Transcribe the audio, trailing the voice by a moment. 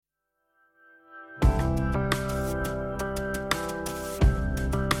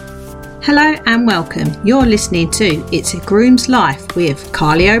Hello and welcome. You're listening to It's a Groom's Life with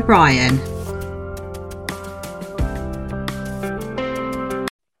Carly O'Brien.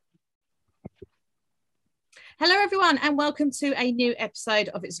 Hello everyone and welcome to a new episode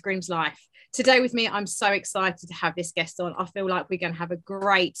of It's a Groom's Life. Today with me, I'm so excited to have this guest on. I feel like we're going to have a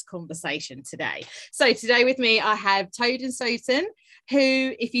great conversation today. So today with me, I have Toden Soton,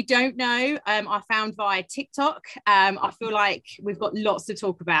 who, if you don't know, I found via TikTok. I feel like we've got lots to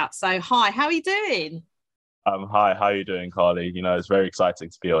talk about. So hi, how are you doing? Hi, how are you doing, Carly? It's very exciting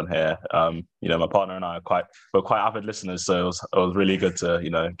to be on here. My partner and I we're quite avid listeners, so it was really good to,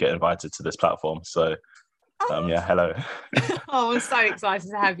 get invited to this platform. So hello. Oh, I'm so excited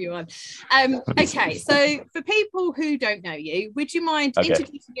to have you on. Okay, so for people who don't know you, would you mind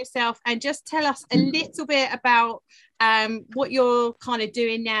introducing yourself and just tell us a little bit about what you're kind of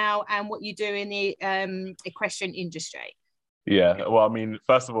doing now and what you do in the equestrian industry? Yeah, well,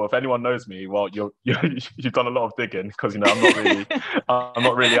 first of all, if anyone knows me, well, you've done a lot of digging because I'm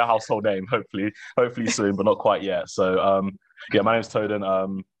not really a household name. Hopefully soon, but not quite yet. So my name's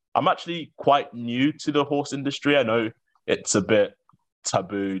Toden. I'm actually quite new to the horse industry. I know it's a bit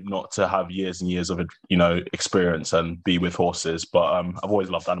taboo not to have years and years of experience and be with horses, but I've always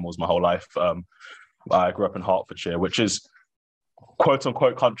loved animals my whole life. I grew up in Hertfordshire, which is quote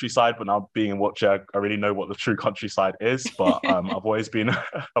unquote countryside, but now being in Wiltshire, I really know what the true countryside is. But I've always been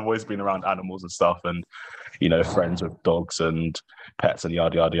around animals and stuff, and friends with dogs and pets and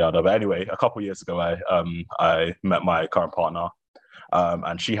yada yada yada. But anyway, a couple of years ago, I met my current partner.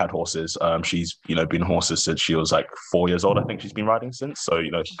 And she had horses. She's, been horses since she was like 4 years old. I think she's been riding since. So,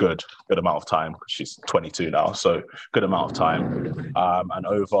 good amount of time. She's 22 now. So good amount of time. And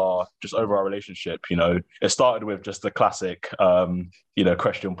over our relationship, it started with just the classic,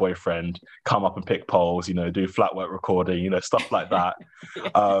 Christian boyfriend, come up and pick poles, do flat work recording, stuff like that.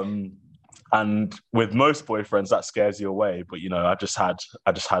 And with most boyfriends, that scares you away. But, I just had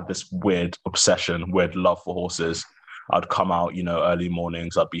this weird obsession, weird love for horses. I'd come out, early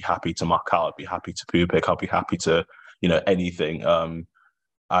mornings. I'd be happy to muck out. I'd be happy to poo pick. I'd be happy to, anything.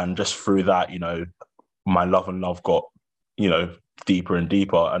 And just through that, my love got, deeper and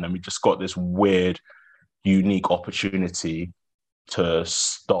deeper. And then we just got this weird, unique opportunity to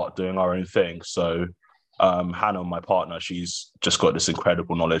start doing our own thing. So Hannah, my partner, she's just got this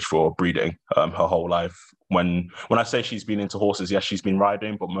incredible knowledge for breeding her whole life. When I say she's been into horses, yes, she's been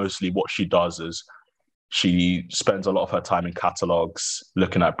riding, but mostly what she does is she spends a lot of her time in catalogs,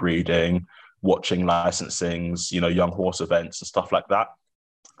 looking at breeding, watching licensings, young horse events and stuff like that.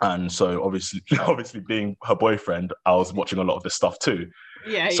 And so obviously being her boyfriend, I was watching a lot of this stuff too.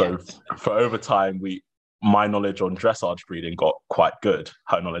 For over time, my knowledge on dressage breeding got quite good.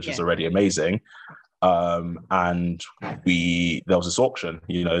 Her knowledge is already amazing. And there was this auction,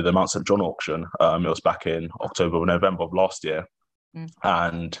 the Mount St. John auction. It was back in October or November of last year.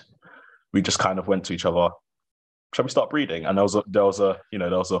 And we just kind of went to each other, shall we start breeding? And there was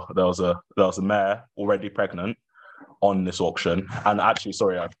a mare already pregnant on this auction. And actually,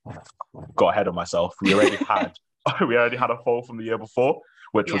 sorry, I got ahead of myself. We already had a foal from the year before,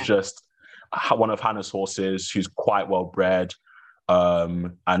 which was just one of Hannah's horses, who's quite well bred.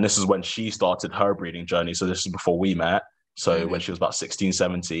 And this is when she started her breeding journey. So this is before we met. So when she was about 16,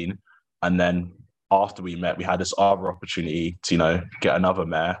 17. And then after we met, we had this other opportunity to, get another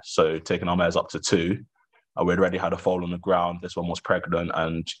mare. So taking our mares up to 2. We'd already had a foal on the ground. This one was pregnant.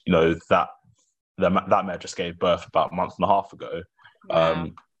 And, that mare just gave birth about a month and a half ago. Wow.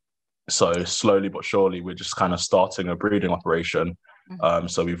 So slowly but surely, we're just kind of starting a breeding operation.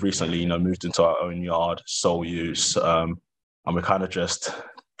 So we've recently, moved into our own yard, sole use. And we're kind of just,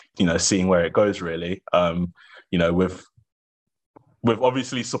 seeing where it goes, really. With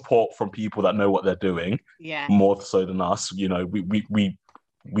obviously support from people that know what they're doing, more so than us. We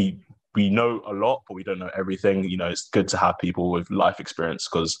know a lot, but we don't know everything. It's good to have people with life experience,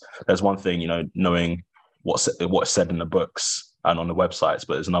 because there's one thing, knowing what's said in the books and on the websites,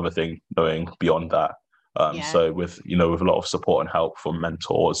 but there's another thing knowing beyond that. So with a lot of support and help from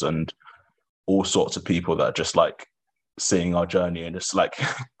mentors and all sorts of people that are just like seeing our journey and just like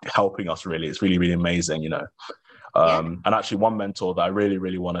helping us, really, it's really, really amazing, And actually one mentor that I really,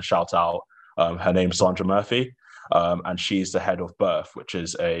 really want to shout out, her name's Sandra Murphy, and she's the head of Birth, which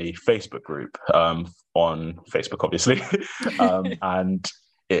is a Facebook group on Facebook, obviously. And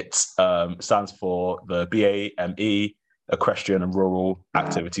it stands for the BAME, Equestrian and Rural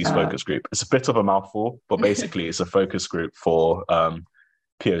Activities Focus Group. It's a bit of a mouthful, but basically it's a focus group for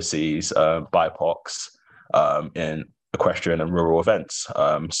POCs, BIPOCs in equestrian and rural events.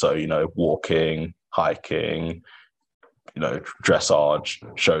 So, walking, hiking, dressage,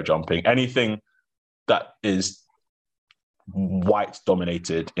 show jumping, anything that is white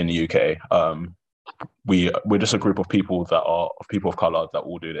dominated in the UK. We're just a group of people of color that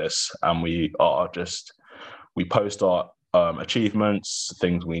all do this, and we post our achievements,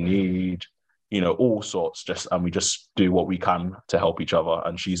 things we need, all sorts, and we just do what we can to help each other.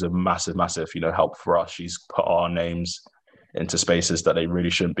 And she's a massive help for us. She's put our names into spaces that they really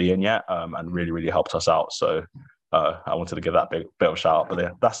shouldn't be in yet, and really helped us out. So I wanted to give that bit of a shout out. But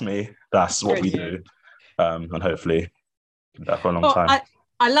yeah, that's me, that's what we do, and hopefully that for a long time.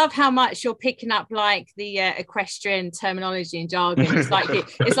 I love how much you're picking up like the equestrian terminology and jargon. It's like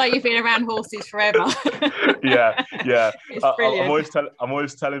you've been around horses forever. yeah. I'm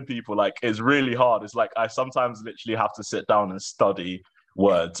always telling people, like, it's really hard. It's like I sometimes literally have to sit down and study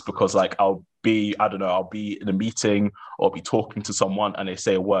words, because like I'll be in a meeting or be talking to someone and they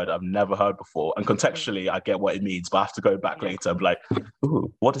say a word I've never heard before, and contextually I get what it means, but I have to go back later and be like,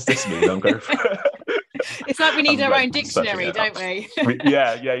 ooh, what does this mean? I'm going for It's like we need our own dictionary, don't we?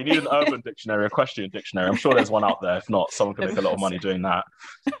 Yeah, you need an urban dictionary, a equestrian dictionary. I'm sure there's one out there. If not, someone can make a lot of money doing that.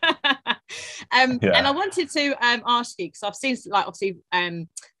 And I wanted to ask you, because I've seen, like, obviously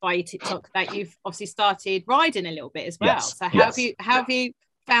via TikTok, that you've obviously started riding a little bit as well. Yes. So how have you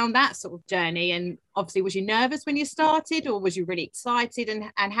found that sort of journey? And obviously, was you nervous when you started, or was you really excited?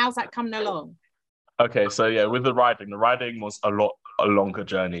 And how's that coming along? Okay, so yeah, with the riding was a longer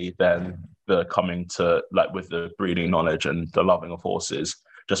journey than the coming to, like, with the breeding knowledge and the loving of horses,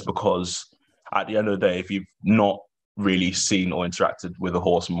 just because at the end of the day, if you've not really seen or interacted with a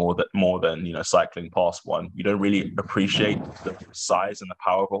horse more than cycling past one, you don't really appreciate the size and the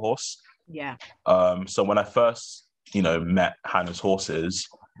power of a horse. Yeah. So when I first met Hannah's horses,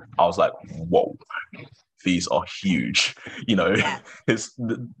 I was like, whoa, these are huge.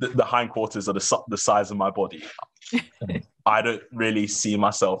 The hindquarters are the size of my body. I don't really see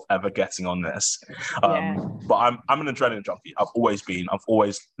myself ever getting on this. But I'm an adrenaline junkie. I've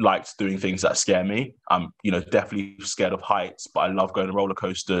always liked doing things that scare me. I'm definitely scared of heights, but I love going to roller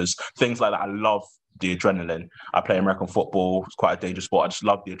coasters, things like that. I love the adrenaline. I play American football. It's quite a dangerous sport. I just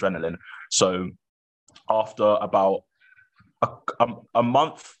love the adrenaline. So after about a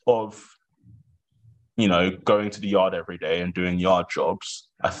month of going to the yard every day and doing yard jobs,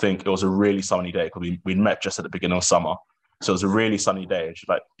 I think it was a really sunny day, because we met just at the beginning of summer. So it was a really sunny day. And she's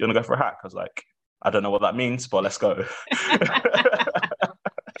like, "You want to go for a hike?" I was like, "I don't know what that means, but let's go."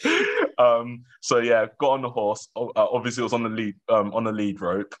 So yeah, got on the horse. Obviously, it was on the lead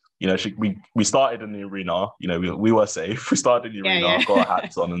rope. We started in the arena. We were safe. We started in the arena, got our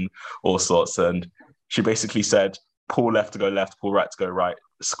hats on and all sorts. And she basically said, "Pull left to go left, pull right to go right,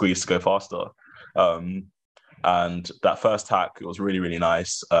 squeeze to go faster." And that first hack, it was really, really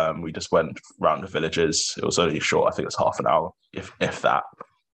nice. We just went around the villages. It was only short. I think it was half an hour, if that.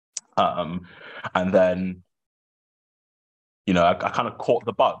 And then, I kind of caught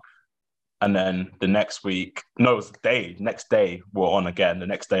the bug. And then the next week, no, it was next day we're on again. The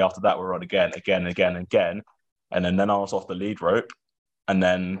next day after that, we're on again. And then I was off the lead rope. And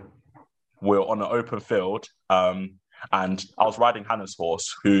then we're on an open field. And I was riding Hannah's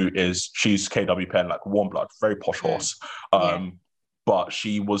horse, she's KW Pen, like warm blood, very posh horse. But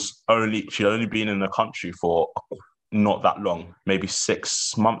she'd only been in the country for not that long, maybe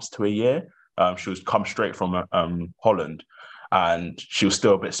 6 months to a year. She was come straight from Holland, and she was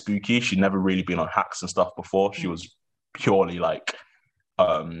still a bit spooky. She'd never really been on hacks and stuff before. She was purely like,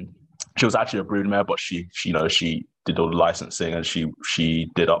 she was actually a broodmare, but she did all the licensing, and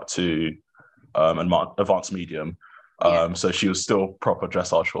she did up to advanced medium. So she was still proper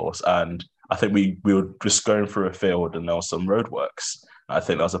dressage horse. And I think we were just going through a field, and there was some roadworks. I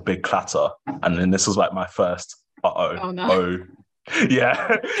think there was a big clatter. And then this was like my first,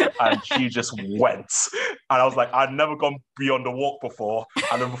 yeah. And she just went. And I was like, I'd never gone beyond a walk before.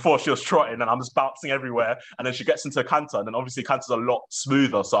 And then before, she was trotting, and I'm just bouncing everywhere. And then she gets into a canter, and then obviously canter's a lot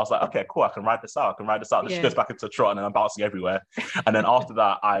smoother. So I was like, okay, cool, I can ride this out. Then she goes back into a trot, and then I'm bouncing everywhere. And then after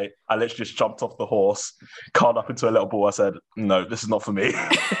that, I literally just jumped off the horse, curled up into a little ball. I said, no, this is not for me.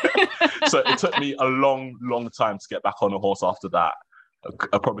 So it took me a long, long time to get back on a horse after that.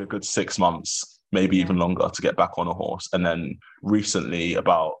 Probably a good 6 months, maybe even longer, to get back on a horse. And then recently,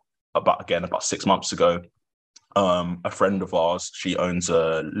 about 6 months ago, a friend of ours, she owns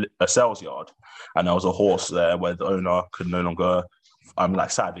a sales yard, and there was a horse there where the owner could no longer,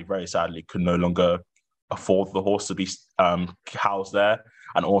 very sadly, could no longer afford the horse to be housed there.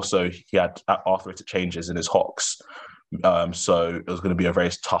 And also he had arthritic changes in his hocks. So it was going to be a very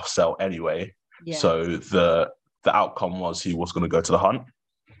tough sell anyway. Yeah. So the outcome was he was going to go to the hunt.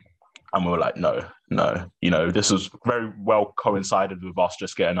 And we were like, no, no, this was very well coincided with us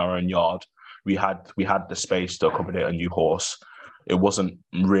just getting our own yard. We had the space to accommodate a new horse. It wasn't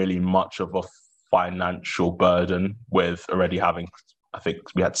really much of a financial burden with already having, I think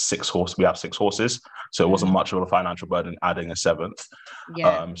we have 6 horses. So it wasn't much of a financial burden adding a 7th.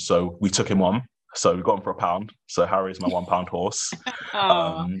 Yeah. So we took him on. So we got him for £1. So Harry's my £1 horse.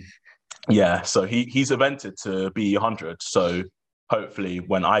 Yeah, so he's evented to be 100. So hopefully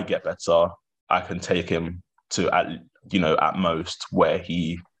when I get better, I can take him to at most where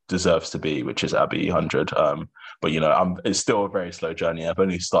he deserves to be, which is at B100. But it's still a very slow journey. I've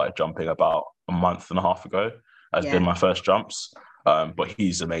only started jumping about a month and a half ago. I did my first jumps. But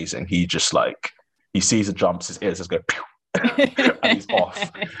he's amazing. He just he sees the jumps, his ears just go pew, and he's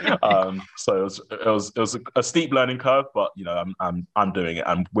off. So it was a steep learning curve, but I'm doing it,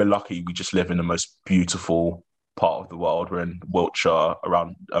 and we're lucky. We just live in the most beautiful part of the world. We're in Wiltshire,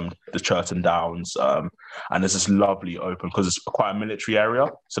 around the Churton Downs, and there's this lovely open, because it's quite a military area,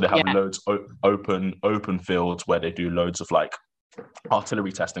 so they have loads open fields where they do loads of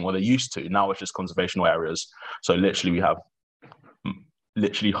artillery testing. Well, they used to. Now it's just conservational areas. So literally we have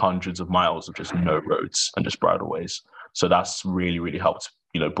hundreds of miles of just no roads and just bridleways. So that's really, really helped,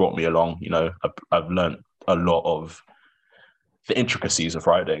 brought me along. I've learned a lot of the intricacies of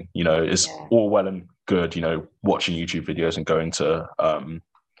riding. It's all well and good, watching YouTube videos and going to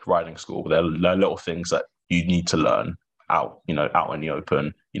riding school. But there are little things that you need to learn out in the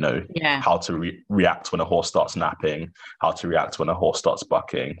open, how to react when a horse starts napping, how to react when a horse starts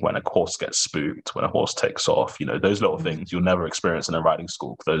bucking, when a horse gets spooked, when a horse takes off, those little things you'll never experience in a riding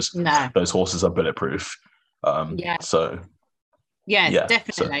school. Those horses are bulletproof. So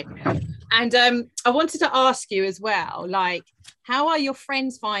definitely. So. And I wanted to ask you as well, how are your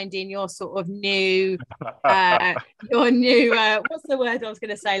friends finding your sort of new what's the word I was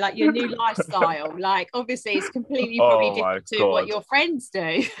going to say, your new lifestyle? Obviously it's completely probably different to what your friends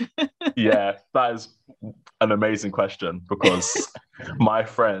do. Yeah, that is an amazing question, because my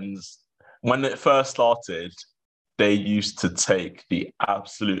friends, when it first started, they used to take the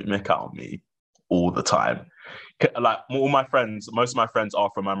absolute mick out of me all the time. Most of my friends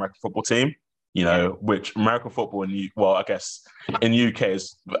are from my American football team, which American football I guess in UK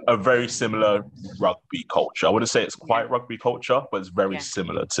is a very similar rugby culture. I wouldn't say it's quite rugby culture, but it's very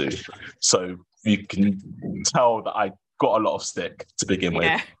similar too. So you can tell that I got a lot of stick to begin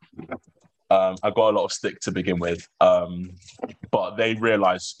with. I got a lot of stick to begin with, but they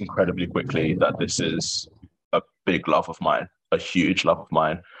realized incredibly quickly that this is a big love of mine, a huge love of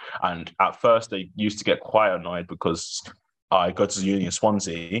mine. And at first they used to get quite annoyed because I go to uni in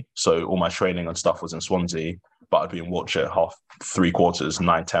Swansea, so all my training and stuff was in Swansea, but I'd be in Wiltshire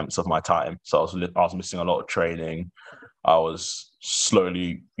 9/10 of my time. So I was missing a lot of training. I was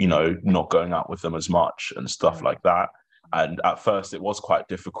slowly, not going out with them as much and stuff like that. And at first it was quite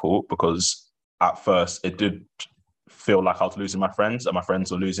difficult, because at first it did feel like I was losing my friends and my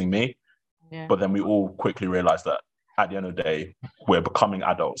friends were losing me. Yeah. But then we all quickly realized that at the end of the day, we're becoming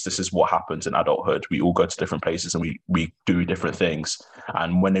adults. This is what happens in adulthood. We all go to different places and we do different things.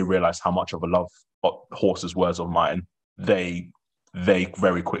 And when they realized how much of a love horses were of mine, they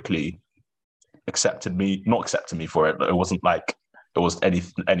very quickly not accepted me for it. It wasn't like it was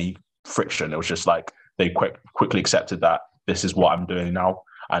any friction. It was just they quickly accepted that this is what I'm doing now.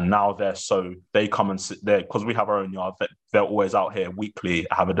 And now they come and sit there, because we have our own yard. They're always out here weekly.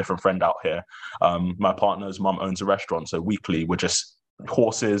 I have a different friend out here. My partner's mum owns a restaurant. So weekly, we're just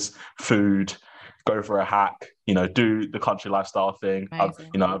horses, food, go for a hack, do the country lifestyle thing. I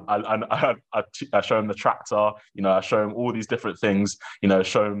show him the tractor, I show him all these different things,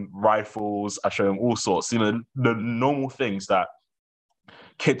 show him rifles, I show him all sorts, the normal things that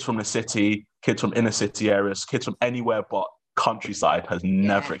kids from the city, kids from inner city areas, kids from anywhere but countryside has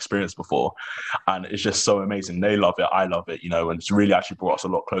never experienced before. And it's just so amazing. They love it, I love it, and it's really actually brought us a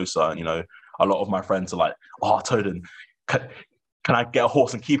lot closer. And a lot of my friends are like, oh, Toden, can I get a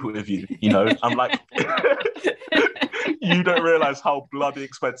horse and keep it with you? I'm like, you don't realize how bloody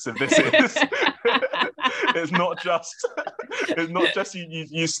expensive this is. It's not just you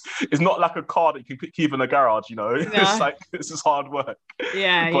it's not like a car that you can keep in a garage, No. This is hard work.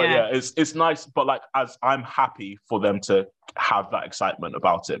 It's nice, but as I'm happy for them to have that excitement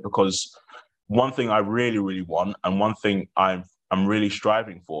about it, because one thing I really, really want, and one thing I'm really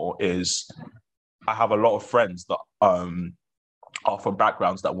striving for, is I have a lot of friends that are from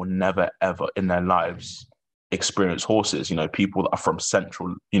backgrounds that will never ever in their lives experience horses, people that are from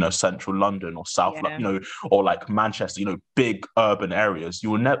central London or South, or Manchester, big urban areas.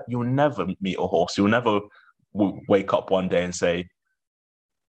 You will never meet a horse. You'll never wake up one day and say,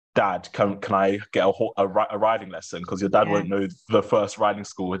 Dad, can I get a riding lesson? Because your dad won't know the first riding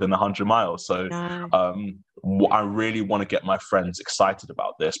school within 100 miles. So I really want to get my friends excited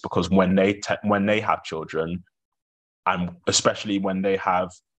about this, because when they have children, and especially when they have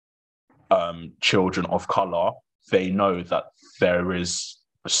children of color, they know that there is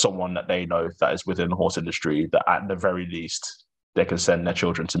someone that they know that is within the horse industry, that at the very least they can send their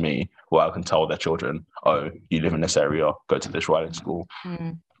children to me, where I can tell their children, oh, you live in this area, go to this riding school.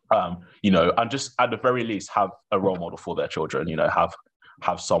 And just at the very least have a role model for their children,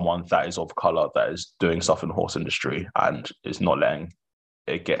 have someone that is of color, that is doing stuff in the horse industry and is not letting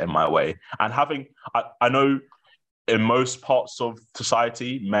it get in my way. And I know in most parts of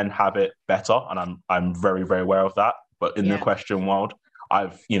society, men have it better, and I'm very, very aware of that. But in the equestrian world,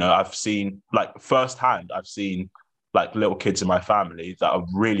 I've seen, like, firsthand, I've seen like little kids in my family that are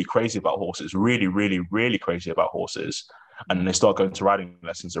really crazy about horses, really, really, really crazy about horses. And then they start going to riding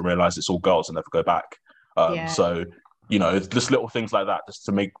lessons and realize it's all girls and never go back. So, just little things like that, just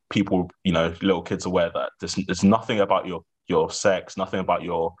to make people, little kids aware that there's nothing about your sex, nothing about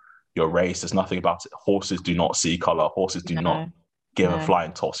your race. There's nothing about it. Horses do not see color. Horses do not give a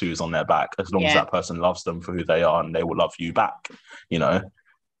flying toss who's on their back, as long as that person loves them for who they are, and they will love you back.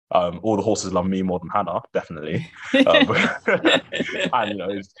 All the horses love me more than Hannah, definitely.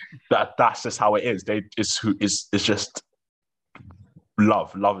 And that's just how it is. It's just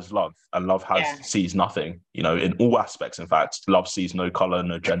love. Love is love, and love sees nothing. In all aspects. In fact, love sees no color,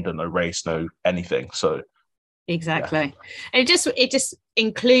 no gender, no race, no anything. So exactly, and it just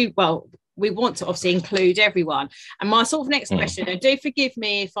include. Well, we want to obviously include everyone. And my sort of next question, and do forgive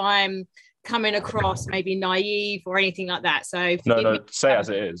me if I'm coming across maybe naive or anything like that. So no, say as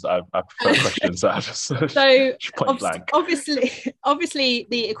it is. I prefer questions that are just so point blank. Obviously,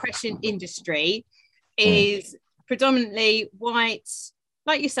 the equestrian industry is predominantly white.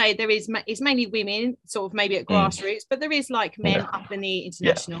 Like you say, it's mainly women, sort of maybe at grassroots, but there is like men up in the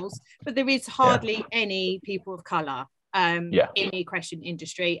internationals, but there is hardly any people of colour in the equestrian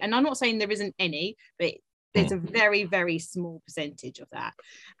industry. And I'm not saying there isn't any, but there's a very, very small percentage of that.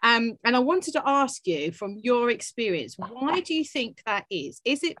 And I wanted to ask you, from your experience, why do you think that is?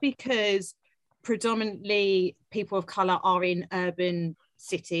 Is it because predominantly people of colour are in urban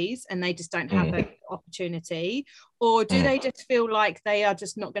cities and they just don't have that opportunity, or do they just feel like they are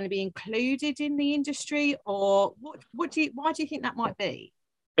just not going to be included in the industry, or why do you think that might be?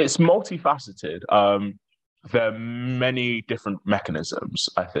 It's multifaceted. There are many different mechanisms,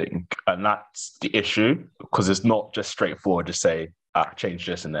 I think, and that's the issue, because it's not just straightforward to say change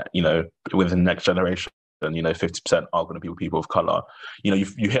this and that. Within the next generation, 50% are going to be people of color. You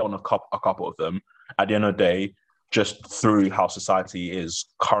hit on a couple of them. At the end of the day, just through how society is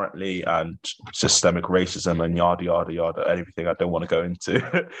currently, and systemic racism and yada yada yada, everything I don't want to go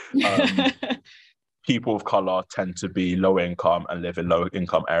into. People of color tend to be low income and live in low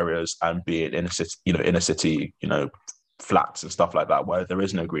income areas, and be in inner city, flats and stuff like that, where there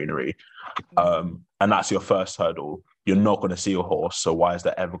is no greenery. And that's your first hurdle. You're not going to see a horse, so why is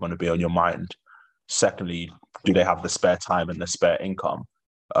that ever going to be on your mind? Secondly, do they have the spare time and the spare income?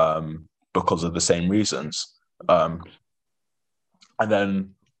 Because of the same reasons. And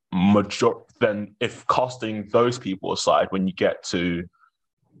then if casting those people aside, when you get to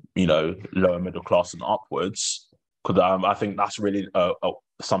lower middle class and upwards, because I think that's really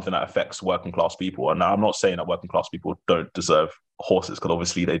something that affects working class people. And I'm not saying that working class people don't deserve horses, because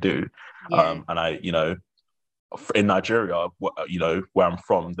obviously they do. And in Nigeria, where I'm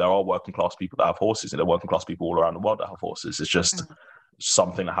from, there are working class people that have horses, and there are working class people all around the world that have horses. It's just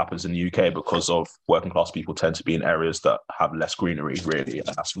something that happens in the UK, because of working class people tend to be in areas that have less greenery, really, and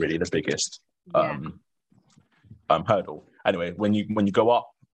that's really the biggest hurdle. Anyway, when you go up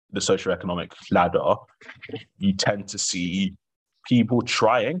the socioeconomic ladder, you tend to see people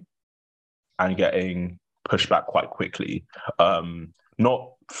trying and getting pushed back quite quickly.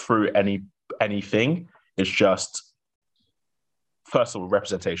 Not through anything. It's just, first of all,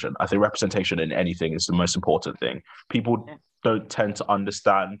 representation. I think representation in anything is the most important thing. People don't tend to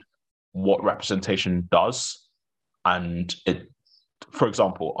understand what representation does. And for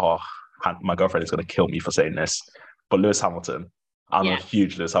example, my girlfriend is going to kill me for saying this, but Lewis Hamilton. I'm a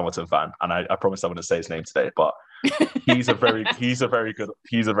huge Lewis Hamilton fan, and I promise I'm going to say his name today. But he's a very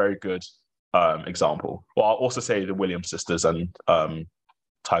good example. Well, I'll also say the Williams sisters and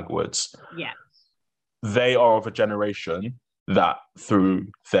Tiger Woods. Yeah, they are of a generation that, through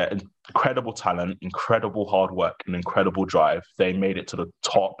their incredible talent, incredible hard work, and incredible drive, they made it to the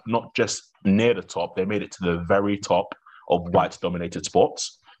top. Not just near the top; they made it to the very top of white-dominated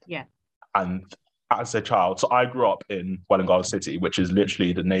sports. Yeah, and as a child, so I grew up in Welwyn Garden City, which is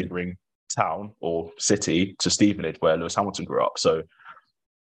literally the neighbouring town or city to Stevenage, where Lewis Hamilton grew up. So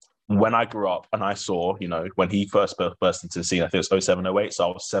when I grew up and I saw, you know, when he first burst into the scene, I think it was 07, 08, so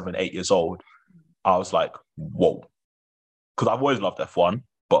I was 7, 8 years old. I was like, whoa. Because I've always loved F1,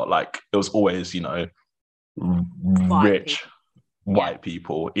 but like it was always, you know, rich white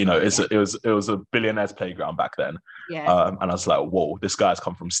people. You know, it was a billionaire's playground back then. Yeah. And I was like, whoa, this guy's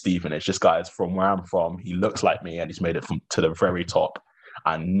come from Stevenage. This guy is from where I'm from. He looks like me, and he's made it to the very top.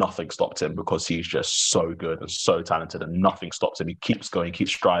 And nothing stopped him because he's just so good and so talented, and nothing stops him. He keeps going,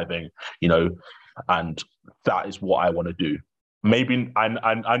 keeps striving, you know, and that is what I want to do. Maybe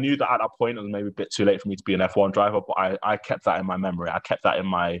I knew that at that point it was maybe a bit too late for me to be an F1 driver, but I kept that in my memory. I kept that in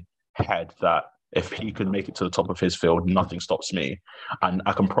my head that if he could make it to the top of his field, nothing stops me. And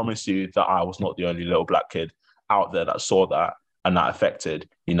I can promise you that I was not the only little black kid out there that saw that and that affected,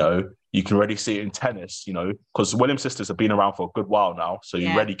 you know. You can already see it in tennis, you know, because Williams sisters have been around for a good while now. So you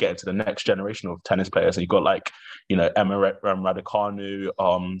already get into the next generation of tennis players. And you've got like, you know, Emma Raducanu,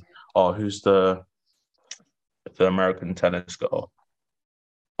 who's the American tennis girl?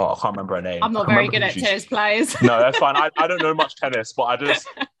 Oh, I can't remember her name. I'm not very good at tennis players. No, that's fine. I don't know much tennis, but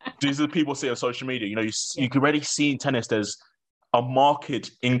these are the people see on social media. You know, you can already see in tennis, there's a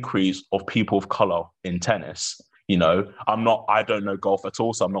marked increase of people of color in tennis. You know, I don't know golf at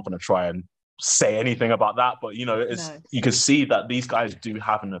all, so I'm not going to try and say anything about that. But, you know, you can see that these guys do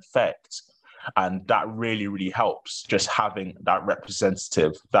have an effect. And that really, really helps, just having that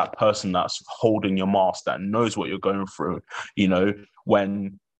representative, that person that's holding your mask, that knows what you're going through. You know,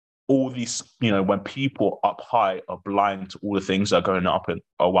 when all these, you know, when people up high are blind to all the things that are going up and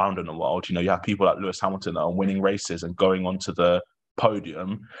around in the world, you know, you have people like Lewis Hamilton that are winning races and going onto the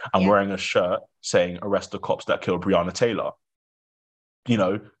podium and wearing a shirt saying arrest the cops that killed Breonna Taylor. You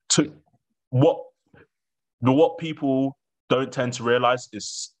know, to what people don't tend to realize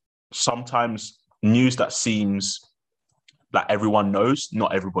is sometimes news that seems like everyone knows,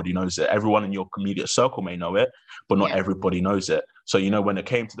 not everybody knows it. Everyone in your immediate circle may know it, but not everybody knows it. So, you know, when it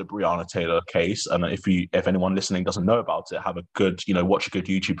came to the Breonna Taylor case, and if anyone listening doesn't know about it, have a good, you know, watch a good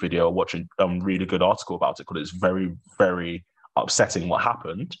YouTube video, watch a read a good article about it, because it's very, very upsetting what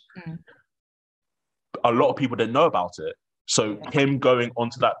happened. A lot of people didn't know about it. So him going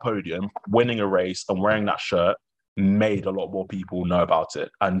onto that podium, winning a race and wearing that shirt made a lot more people know about it.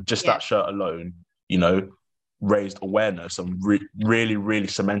 And just that shirt alone, you know, raised awareness and really, really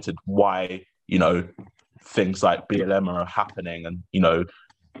cemented why, you know, things like BLM are happening, and, you know,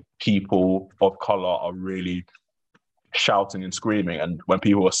 people of color are really shouting and screaming. And when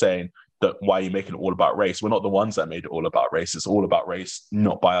people are saying that, why are you making it all about race? We're not the ones that made it all about race. It's all about race,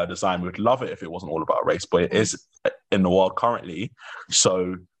 not by our design. We'd love it if it wasn't all about race, but it is in the world currently.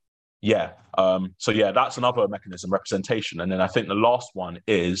 So that's another mechanism, representation. And then I think the last one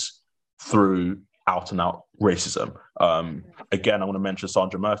is through out and out racism. Again, I want to mention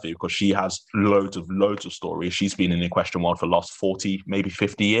Sandra Murphy, because she has loads of stories. She's been in the equestrian world for the last 40, maybe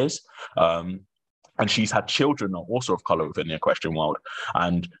 50 years. And she's had children also of color within the equestrian world.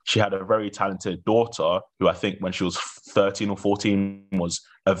 And she had a very talented daughter who, I think when she was 13 or 14, was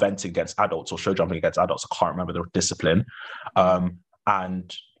eventing against adults or show jumping against adults. I can't remember the discipline.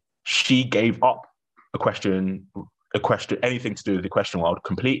 And she gave up equestrian, anything to do with the equestrian world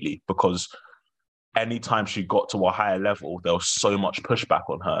completely, because anytime she got to a higher level, there was so much pushback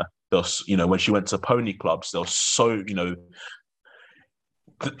on her. There was, you know, when she went to pony clubs, there was so, you know,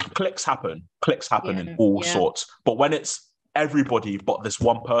 clicks happen in all sorts. But when it's everybody but this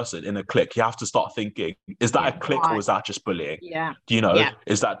one person in a clique, you have to start thinking, is that a clique or is that just bullying? Do you know,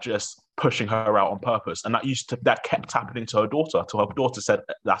 is that just pushing her out on purpose? And that kept happening to her daughter, till her daughter said,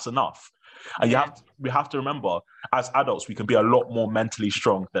 that's enough. And we have to remember, as adults, we can be a lot more mentally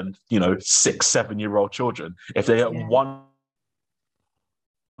strong than, you know, 6-7-year-old children. If they get one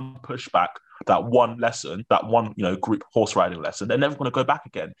pushback, that one lesson, that one, you know, group horse riding lesson, they're never going to go back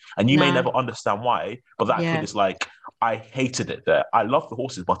again. And you may never understand why, but that kid is like, I hated it there. I love the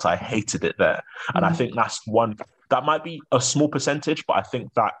horses, but I hated it there. And I think that's one, that might be a small percentage, but I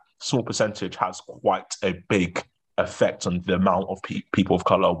think that small percentage has quite a big effect on the amount of people of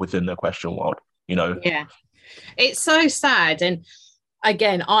color within the equestrian world, you know? Yeah, it's so sad. And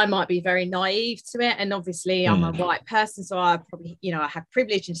again, I might be very naive to it, and obviously I'm a white person, so I probably, you know, I have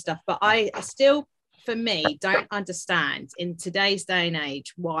privilege and stuff, but I still, for me, don't understand in today's day and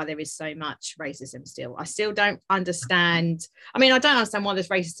age why there is so much racism still. I still don't understand. I mean, I don't understand why there's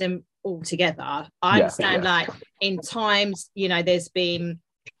racism altogether. I understand like in times, you know, there's been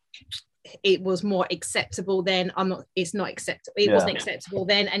it was more acceptable then. It's not acceptable. It wasn't acceptable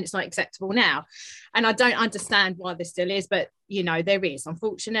then, and it's not acceptable now. And I don't understand why there still is, but there is.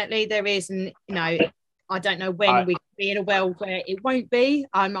 Unfortunately, there is, and I don't know when we could be in a world where it won't be.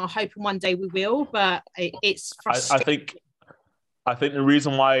 I'm hoping one day we will, but it's frustrating. I think the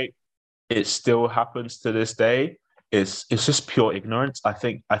reason why it still happens to this day is it's just pure ignorance. I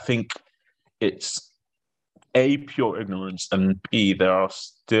think it's A, pure ignorance, and B, there are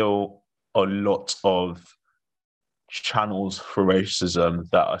still a lot of channels for racism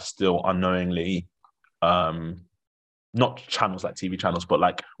that are still unknowingly, not channels like TV channels, but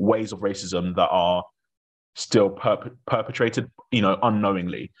like ways of racism that are still perpetrated,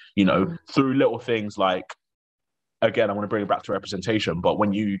 unknowingly, through little things like, again, I want to bring it back to representation, but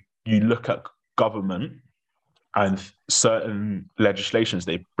when you look at government and certain legislations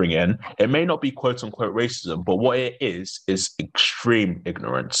they bring in, it may not be quote unquote racism, but what it is extreme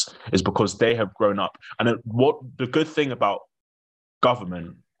ignorance, is because they have grown up. And what the good thing about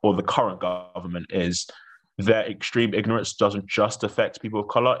government, or the current government, is their extreme ignorance doesn't just affect people of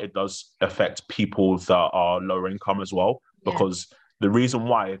color, it does affect people that are lower income as well. Because the reason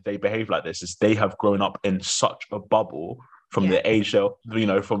why they behave like this is they have grown up in such a bubble from the age of,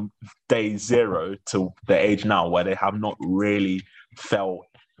 from day zero to the age now, where they have not really felt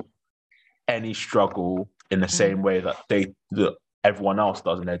any struggle in the same way that everyone else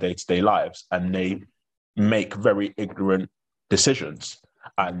does in their day-to-day lives, and they make very ignorant decisions.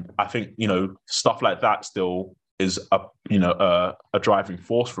 And I think stuff like that still is a driving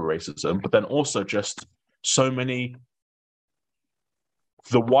force for racism. But then also just so many.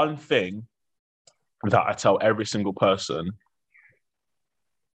 The one thing that I tell every single person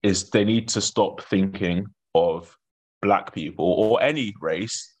is they need to stop thinking of Black people or any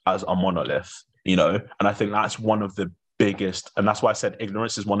race as a monolith, and I think that's one of the biggest, and that's why I said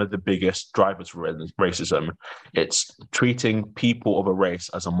ignorance is one of the biggest drivers for racism. It's treating people of a race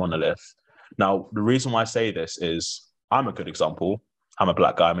as a monolith. Now, the reason why I say this is I'm a good example. I'm a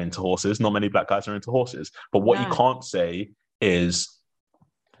Black guy, I'm into horses. Not many Black guys are into horses. But what you can't say is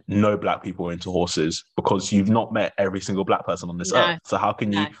no Black people are into horses, because you've not met every single Black person on this earth. So how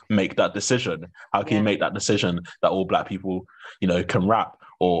can you make that decision? How can you make that decision that all Black people, can rap,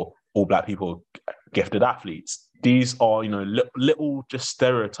 or all Black people gifted athletes? These are, little just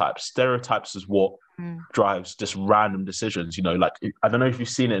stereotypes. Stereotypes is what drives just random decisions. Like, I don't know if you've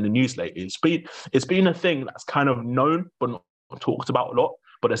seen it in the news lately. It's been a thing that's kind of known but not talked about a lot.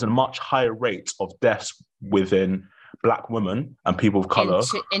 But there's a much higher rate of deaths within Black women and people of color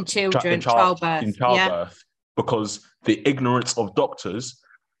in childbirth, because the ignorance of doctors,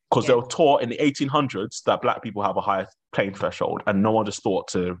 because they were taught in the 1800s that Black people have a higher pain threshold, and no one just thought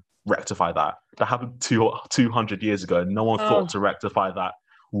to rectify that. That happened 200 years ago, and no one thought to rectify that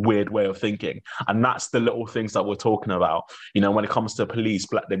weird way of thinking. And that's the little things that we're talking about. When it comes to police,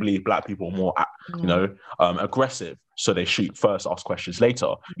 they believe Black people are more aggressive, so they shoot first, ask questions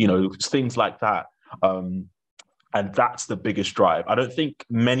later, things like that. And that's the biggest drive. I don't think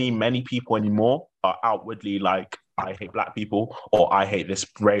many people anymore are outwardly like, I hate Black people, or I hate this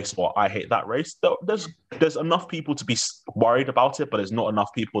race, or I hate that race. There's enough people to be worried about it, but there's not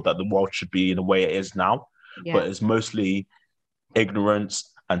enough people that the world should be in the way it is now. But it's mostly ignorance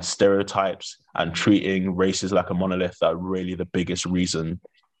and stereotypes and treating races like a monolith that are really the biggest reason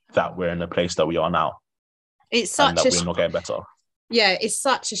that we're in the place that we are now. It's such and that we're not getting better. Yeah, it's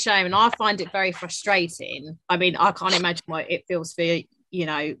such a shame, and I find it very frustrating. I mean, I can't imagine what it feels for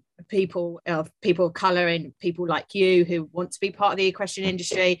people of colour and people like you who want to be part of the equestrian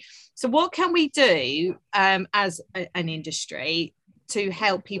industry. So what can we do as an industry to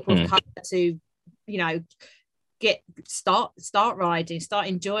help people of colour to start riding, start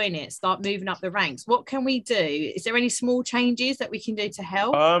enjoying it, start moving up the ranks? What can we do? Is there any small changes that we can do to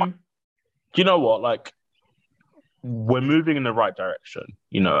help? You know what, like, we're moving in the right direction.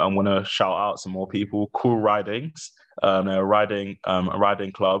 I want to shout out some more people. Cool Ridings. They're a riding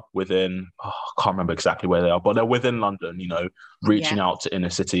club within, I can't remember exactly where they are, but they're within London, reaching out to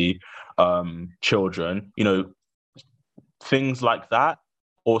inner city children, things like that.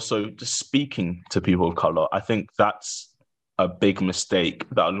 Also, just speaking to people of color. I think that's a big mistake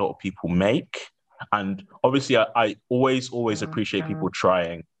that a lot of people make. And obviously, I always appreciate people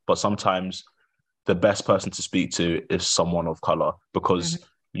trying, but sometimes the best person to speak to is someone of color, because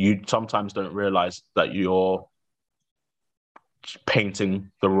you sometimes don't realize that you're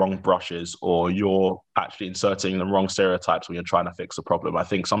painting the wrong brushes, or you're actually inserting the wrong stereotypes when you're trying to fix a problem. I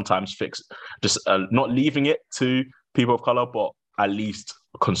think sometimes not leaving it to people of color, but at least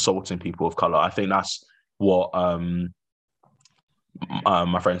consulting people of color. I think that's what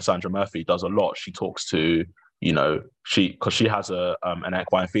my friend Sandra Murphy does a lot. She talks to, because she has an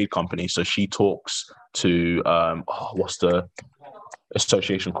equine feed company, so she talks to what's the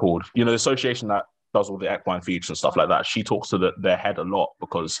association called? The association that does all the equine feeds and stuff like that. She talks to their head a lot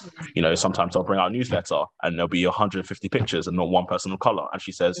because, sometimes they'll bring out a newsletter and there'll be 150 pictures and not one person of color. And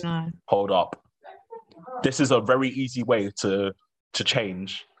she says, hold up, this is a very easy way to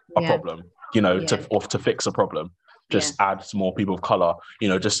change a problem, to fix a problem. Just add some more people of color,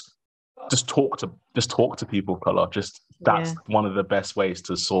 just talk to people of color. That's one of the best ways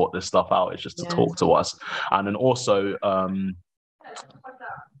to sort this stuff out, is just to talk to us. And then also,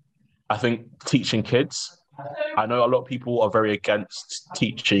 I think teaching kids, I know a lot of people are very against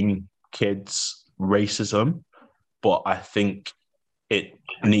teaching kids racism, but I think it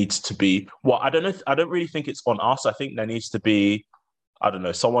needs to be, I don't really think it's on us. I think there needs to be,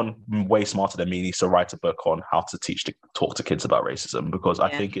 someone way smarter than me needs to write a book on how to talk to kids about racism, because I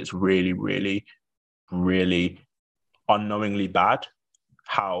think it's really, really, really unknowingly bad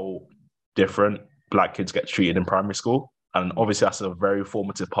how different Black kids get treated in primary school. And obviously that's a very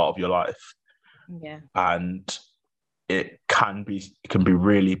formative part of your life. Yeah. And it can be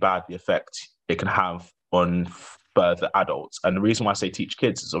really bad, the effect it can have on further adults. And the reason why I say teach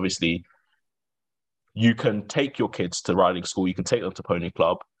kids is obviously you can take your kids to riding school, you can take them to pony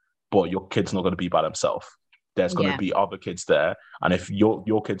club, but your kid's not going to be by themselves. There's going to be other kids there. And if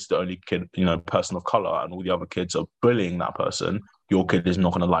your kid's the only kid, person of color, and all the other kids are bullying that person, your kid is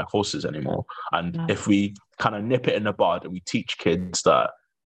not going to like horses anymore. And if we kind of nip it in the bud and we teach kids that,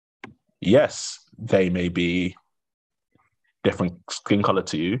 yes, they may be different skin color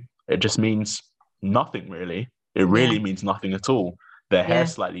to you, it just means nothing really. It really means nothing at all. Their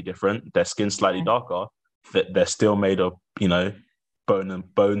hair's slightly different, their skin's slightly darker, that they're still made of,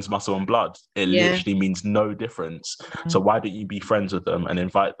 bones, muscle, and blood. It literally means no difference. So why don't you be friends with them and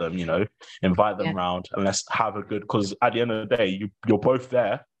invite them around, and let's have a good, because at the end of the day, you're both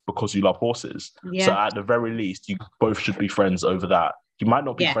there because you love horses. So at the very least, you both should be friends over that. You might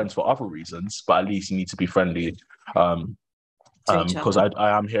not be friends for other reasons, but at least you need to be friendly. Because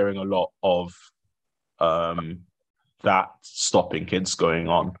I am hearing a lot of that stopping kids going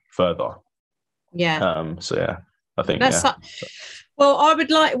on further. So yeah, I think that's well, I would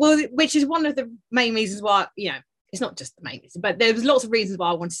like, which is one of the main reasons why, it's not just the main reason, but there was lots of reasons why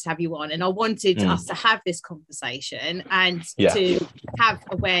I wanted to have you on, and I wanted us to have this conversation and to have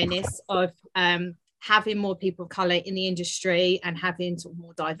awareness of having more people of colour in the industry and having sort of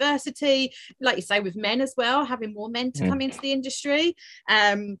more diversity, like you say, with men as well, having more men to come into the industry,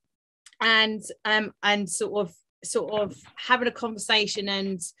 and sort of having a conversation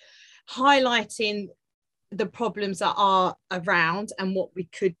and highlighting the problems that are around and what we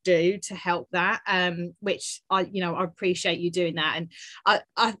could do to help that, which I appreciate you doing that. And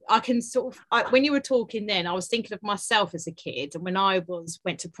I can sort of, when you were talking then, I was thinking of myself as a kid, and when I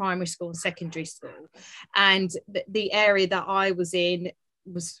went to primary school and secondary school, and the area that I was in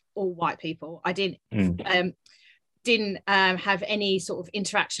was all white people. I didn't have any sort of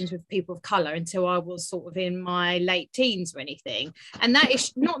interactions with people of colour until I was sort of in my late teens or anything. And that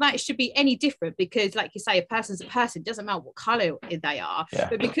is not that it should be any different, because like you say, a person's a person, it doesn't matter what colour they are.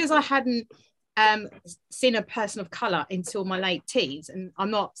 But because I hadn't seen a person of colour until my late teens, and I'm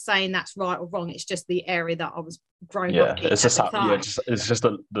not saying that's right or wrong, it's just the area that I was growing up in. It's just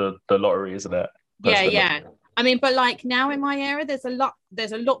the lottery, isn't it? I mean, but like now in my area, there's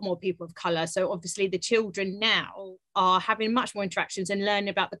a lot more people of colour. So obviously the children now are having much more interactions and learning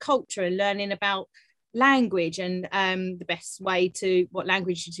about the culture and learning about language, and the best way to what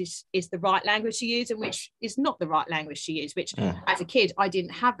language is the right language to use and which is not the right language to use, which as a kid, I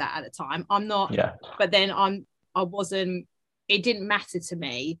didn't have that at the time. I'm not, but then I wasn't, it didn't matter to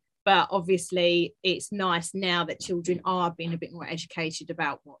me. But obviously it's nice now that children are being a bit more educated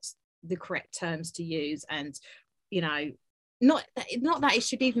about what's the correct terms to use, and not that it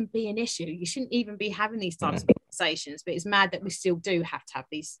should even be an issue. You shouldn't even be having these types of conversations, but it's mad that we still do have to have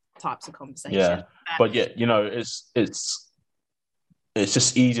these types of conversations. But it's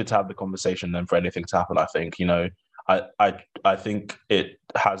just easier to have the conversation than for anything to happen. I think I think it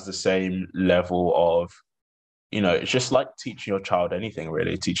has the same level of it's just like teaching your child anything,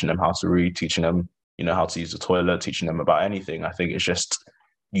 really, teaching them how to read, teaching them how to use the toilet, teaching them about anything. I think it's just,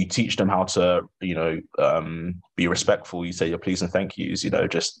 you teach them how to, be respectful. You say your please and thank yous,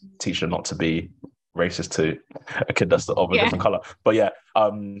 just teach them not to be racist to a kid that's of a different color. But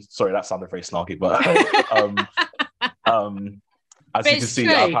sorry, that sounded very snarky, but as you can see,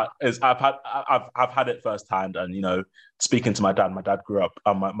 I've had it firsthand. And, speaking to my dad grew up,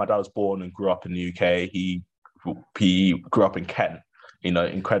 my dad was born and grew up in the UK. He grew up in Kent.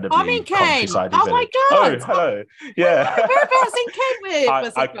 incredibly I'm in Kent. countryside Oh village. my God. Oh, hello. Yeah. Whereabouts in Kent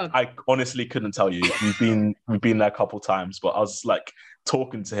was it? I honestly couldn't tell you. We've been there a couple times, but I was like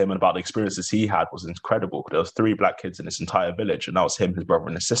talking to him about the experiences he had was incredible. There was 3 black kids in this entire village, and that was him, his brother,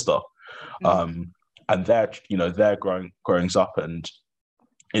 and his sister. And they're growing up, and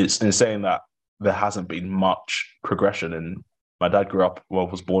it's insane that there hasn't been much progression. And my dad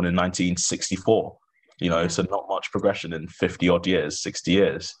was born in 1964. So not much progression in 50 odd years, 60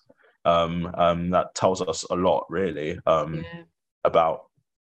 years. That tells us a lot, really, about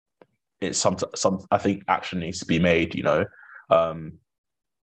it. Some I think action needs to be made,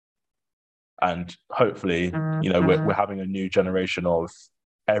 and hopefully, we're having a new generation of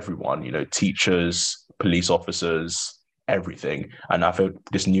everyone, teachers, police officers, everything. And I feel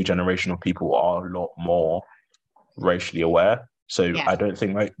this new generation of people are a lot more racially aware. So I don't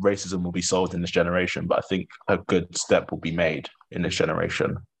think racism will be solved in this generation, but I think a good step will be made in this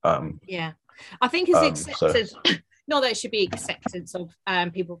generation. I think it's acceptance, not that it should be acceptance of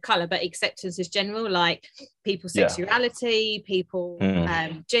people of colour, but acceptance is general, like people's sexuality, people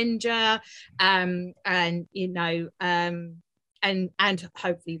gender, and and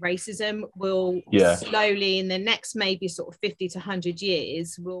hopefully racism will slowly in the next maybe sort of 50 to 100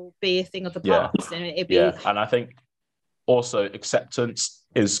 years will be a thing of the past. And it'd be and I think also acceptance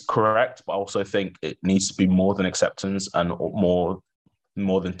is correct, but I also think it needs to be more than acceptance and more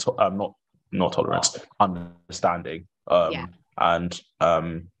than not tolerance, understanding. Because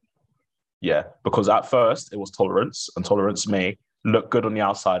at first it was tolerance, and tolerance may look good on the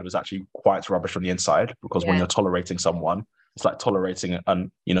outside, was actually quite rubbish on the inside, because when you're tolerating someone, it's like tolerating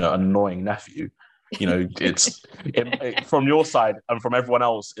an annoying nephew. It's from your side and from everyone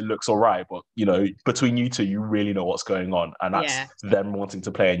else, it looks all right, but between you two, you really know what's going on, and that's them wanting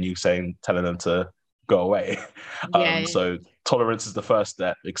to play and you telling them to go away. So tolerance is the first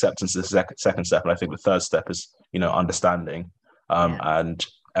step, acceptance is the second step, and I think the third step is understanding and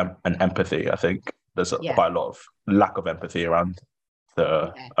empathy. I think there's quite a lot of lack of empathy around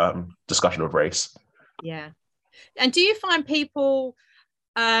the discussion of race. And do you find people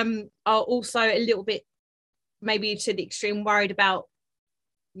are also a little bit, maybe to the extreme, worried about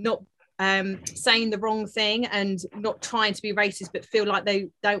not saying the wrong thing and not trying to be racist, but feel like they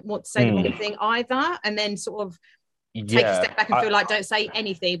don't want to say the wrong thing either, and then sort of take a step back and feel like don't say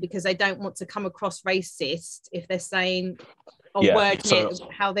anything because they don't want to come across racist if they're saying a word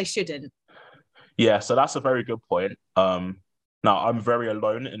how they shouldn't? So that's a very good point. Now I'm very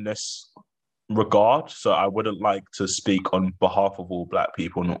alone in this regard, so I wouldn't like to speak on behalf of all black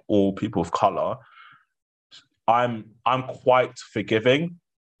people and all people of color. I'm quite forgiving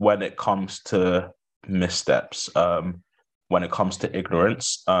when it comes to missteps, when it comes to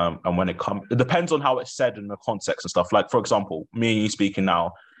ignorance, and it depends on how it's said in the context and stuff. Like, for example, me and you speaking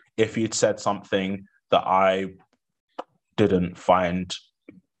now, if you'd said something that I didn't find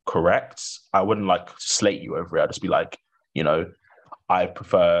correct, I wouldn't like slate you over it. I'd just be like, I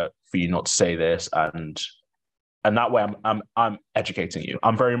prefer for you not to say this, and that way I'm educating you.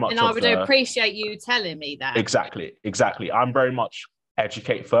 I'm very much, and I would appreciate you telling me that. Exactly. I'm very much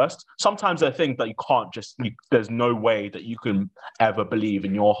educate first. Sometimes there are things that you can't there's no way that you can ever believe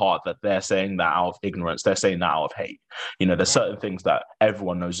in your heart that they're saying that out of ignorance, they're saying that out of hate. There's certain things that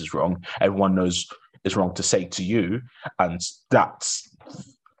everyone knows is wrong, everyone knows is wrong to say to you, and that's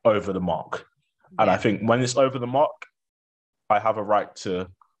over the mark. And I think when it's over the mark, I have a right to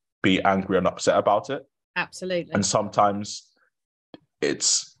be angry and upset about it. Absolutely. And sometimes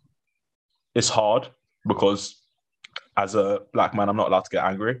it's hard, because as a black man, I'm not allowed to get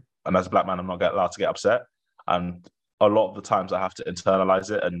angry, and as a black man, I'm not allowed to get upset. And a lot of the times I have to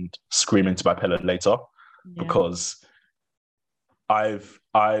internalize it and scream into my pillow later, because I'm just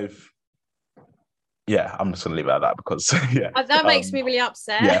gonna leave it at that, because that makes me really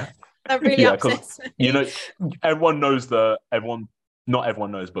upset. That really upsets me. Everyone knows not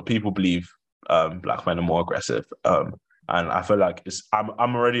everyone knows, but people believe black men are more aggressive. And I feel like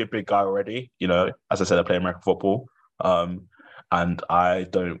I'm already a big guy already. As I said, I play American football. And I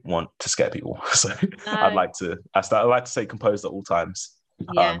don't want to scare people. So I like to stay composed at all times,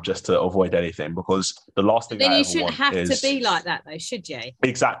 just to avoid anything, because the last thing then you shouldn't have to be like that though, should you?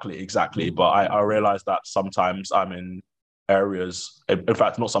 Exactly. But I realize that sometimes I'm in areas, in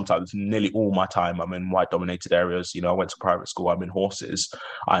fact, not sometimes, nearly all my time I'm in white dominated areas. I went to private school, I'm in horses.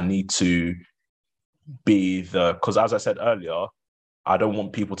 I need to be because as I said earlier, I don't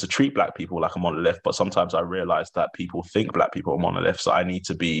want people to treat black people like a monolith, but sometimes I realize that people think black people are monoliths. So I need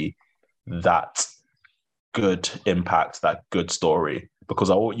to be that good impact, that good story, because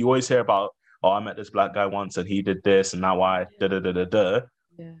you always hear about oh, I met this black guy once and he did this and now I da da da da da.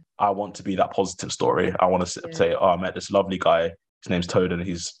 Yeah. I want to be that positive story. I want to say, oh, I met this lovely guy. His name's Toad and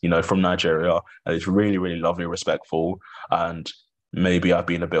he's, from Nigeria and he's really, really lovely, respectful. And maybe I've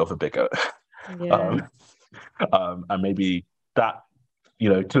been a bit of a bigot. Yeah. And maybe that,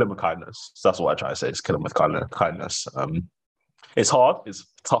 kill him with kindness. So that's what I try to say, is kill him with kindness. It's hard. It's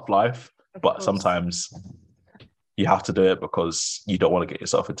a tough life, but sometimes you have to do it because you don't want to get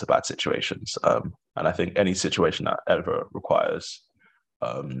yourself into bad situations. And I think any situation that ever requires,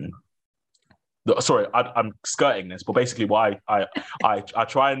 sorry, I'm skirting this, but basically why I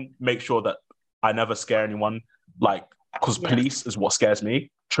try and make sure that I never scare anyone, because police is what scares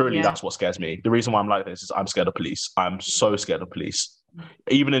me. Truly, that's what scares me. The reason why I'm like this is I'm scared of police. I'm so scared of police.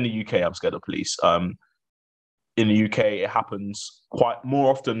 Even in the UK, I'm scared of police. In the UK, it happens quite more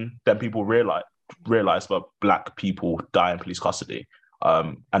often than people realize, but black people die in police custody.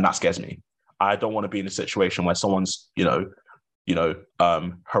 And that scares me. I don't want to be in a situation where someone's,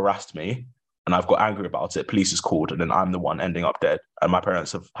 harassed me and I've got angry about it. Police is called and then I'm the one ending up dead. And my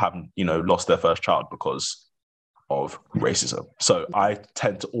parents haven't, lost their first child because of racism. So I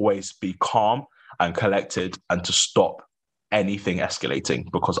tend to always be calm and collected and to stop anything escalating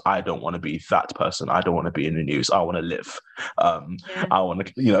because I don't want to be that person. I don't want to be in the news. I want to live. I want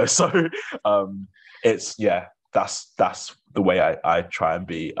to, so it's, that's the way I try and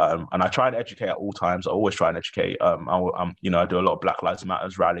be. And I try and educate at all times. I always try and educate. I do a lot of Black Lives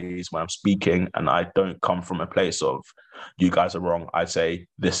Matters rallies when I'm speaking, and I don't come from a place of, you guys are wrong. I say,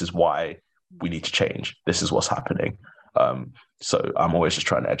 this is why we need to change. This is what's happening. So I'm always just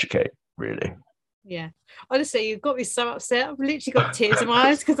trying to educate, really. Yeah, honestly, you've got me so upset. I've literally got tears in my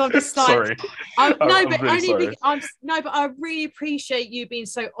eyes because I'm just like, sorry. But I really appreciate you being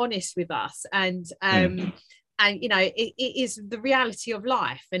so honest with us, and it is the reality of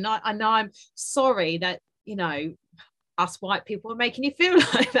life. And I know I'm sorry that us white people are making you feel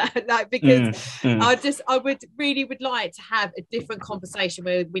like that, because I would like to have a different conversation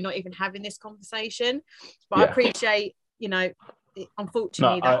where we're not even having this conversation. But I appreciate,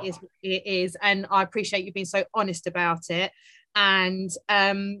 unfortunately, it is, and I appreciate you being so honest about it and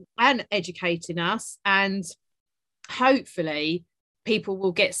educating us, and hopefully people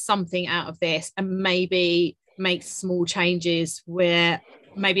will get something out of this and maybe make small changes where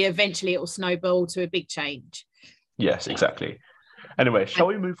maybe eventually it will snowball to a big change. Yes, exactly. Anyway, shall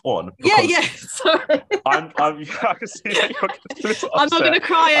we move on? Sorry. I can see that you're upset, I'm not going to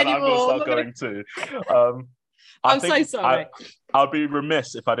cry anymore. I'm going to start going too. I'm so sorry. I'd be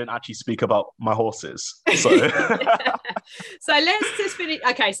remiss if I didn't actually speak about my horses. So, so let's just finish.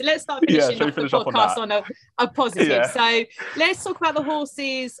 Okay, so let's start finishing off the podcast on a positive. Yeah. So let's talk about the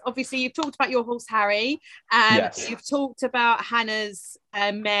horses. Obviously, you've talked about your horse Harry. You've talked about Hannah's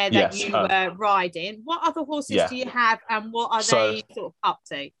mare that you were riding. What other horses do you have, and what are they sort of up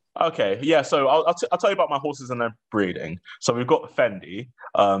to? Okay, so I'll tell you about my horses and their breeding. So we've got Fendi.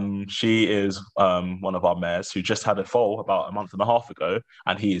 She is one of our mares who just had a foal about a month and a half ago,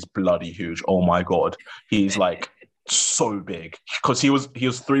 and he is bloody huge. Oh my god, he's like so big because he was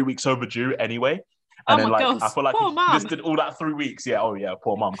 3 weeks overdue anyway. And then I feel like he just did all that 3 weeks. Yeah,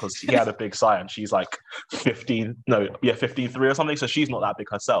 poor mum, because he had a big sire and she's like 15.3 or something. So she's not that big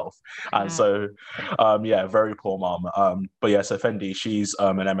herself. And so, very poor mum. So Fendi, she's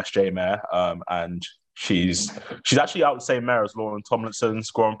an MSJ mare, and she's actually out the same mare as Lauren Tomlinson's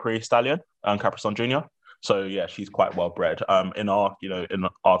Grand Prix stallion and Capricon Jr. So yeah, she's quite well bred. In our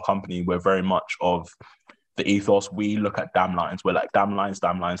company, we're very much of the ethos. We look at dam lines. We're like dam lines.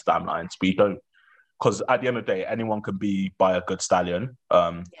 We don't. Because at the end of the day, anyone can buy a good stallion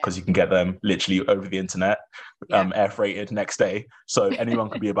because you can get them literally over the internet, air freighted next day. So anyone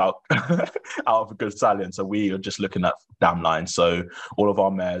can be out of a good stallion. So we are just looking at dam lines. So all of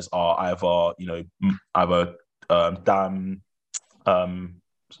our mares are either dam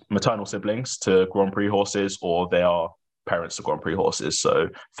maternal siblings to Grand Prix horses, or they are parents to Grand Prix horses. So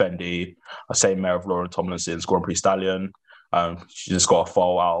Fendi, the same mare of Lauren Tomlinson's Grand Prix stallion. She just got a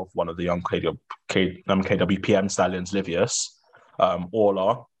foal out of one of the young KWPM stallions, Livius.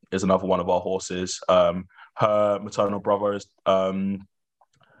 Orla is another one of our horses. Her maternal brother is,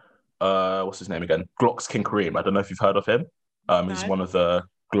 what's his name again? Glock's King Kareem. I don't know if you've heard of him. He's one of the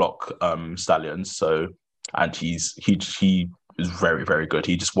Glock stallions. So, and he is very, very good.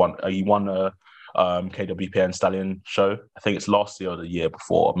 He won a KWPN stallion show. I think it's last year or the year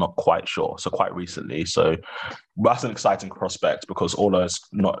before. I'm not quite sure. So quite recently. So that's an exciting prospect because Orla's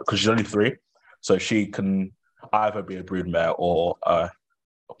not, because she's only 3. So she can either be a broodmare or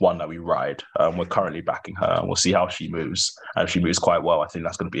one that we ride. We're currently backing her, and we'll see how she moves. And if she moves quite well, I think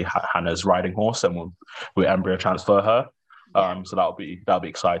that's going to be Hannah's riding horse, and we'll embryo transfer her. So that'll be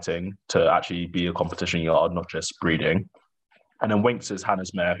exciting to actually be a competition yard, not just breeding. And then Winks is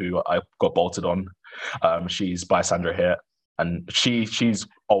Hannah's mare, who I got bolted on. She's by Sandra here, and she's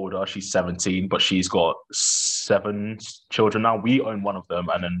older. She's 17, but she's got 7 children now. We own one of them,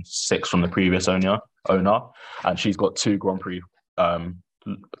 and then 6 from the previous owner. And she's got 2 Grand Prix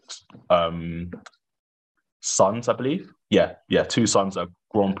sons, I believe. Yeah, 2 sons are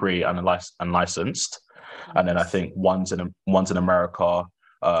Grand Prix and licensed. And then I think one's in America.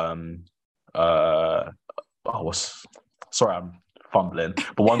 Sorry, I'm fumbling,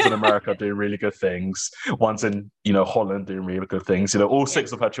 but one's in America doing really good things. One's in Holland doing really good things. All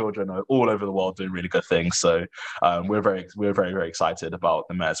 6 of her children are all over the world doing really good things. So we're very, very excited about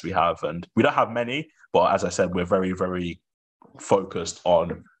the mares we have, and we don't have many, but as I said, we're very, very focused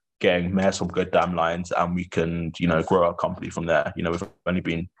on getting mares from good dam lines, and we can grow our company from there. We've only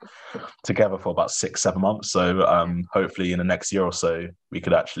been together for about 6-7 months, so hopefully in the next year or so we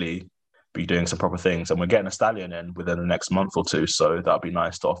could actually be doing some proper things, and we're getting a stallion in within the next month or 2, so that'll be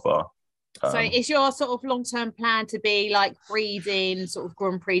nice to offer. So is your sort of long-term plan to be like breeding sort of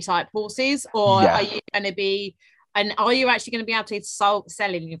Grand Prix type horses, or are you going to be, and are you actually going to be able to sell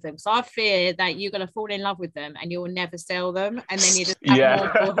any of them? So I fear that you're going to fall in love with them and you'll never sell them, and then you just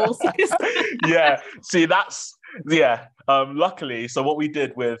have more horses. See, that's luckily, so what we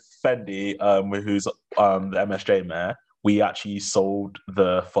did with Fendi, who's the MSJ mare, we actually sold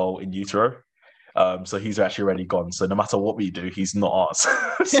the foal in utero. So he's actually already gone. So no matter what we do, he's not ours.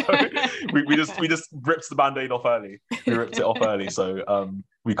 So we just ripped the band-aid off early. We ripped it off early. So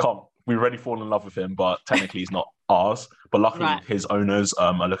we already fall in love with him, but technically he's not ours. But luckily his owners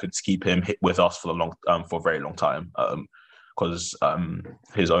are looking to keep him with us for a very long time. Because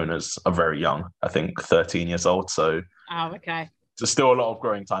his owners are very young, I think 13 years old. So there's still a lot of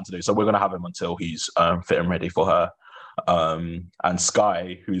growing time to do. So we're going to have him until he's fit and ready for her. And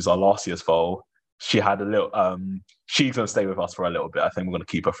Sky, who's our last year's foal, she had a little she's going to stay with us for a little bit. I think we're going to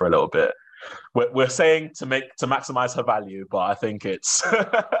keep her for a little bit. We're saying to maximize her value, but I think it's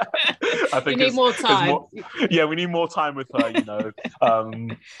I think we need more time. We need more time with her,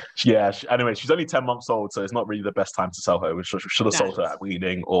 anyway, she's only 10 months old, so it's not really the best time to sell her. We should have sold her at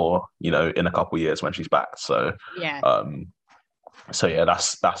weaning, or in a couple of years when she's back. So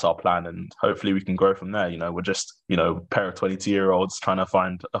that's our plan, and hopefully we can grow from there. We're just a pair of 22-year-olds trying to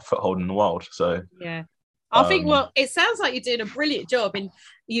find a foothold in the world. So I think it sounds like you're doing a brilliant job, and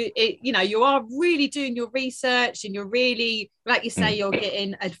you are really doing your research, and you're really, like you say, you're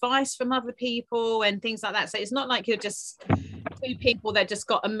getting advice from other people and things like that. So it's not like you're just 2 people that just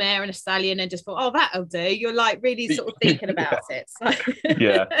got a mare and a stallion and just thought, oh, that'll do. You're like really sort of thinking about it. So.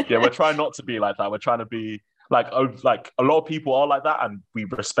 We're trying not to be like that. We're trying to be like a lot of people are like that, and we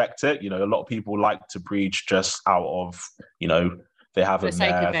respect it. A lot of people like to breed just out of they have a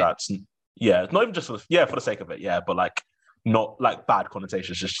mare that's not even just for the sake of it, but like not like bad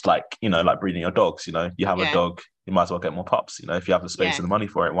connotations, just like like breeding your dogs. You have a dog, you might as well get more pups. If you have the space and the money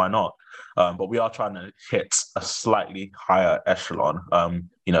for it, why not? But we are trying to hit a slightly higher echelon.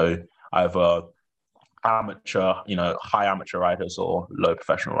 Either amateur, high amateur riders or low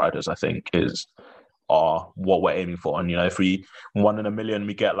professional riders, I think are what we're aiming for. And if we 1 in a million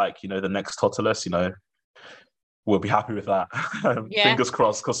we get like the next Totilas, we'll be happy with that. Fingers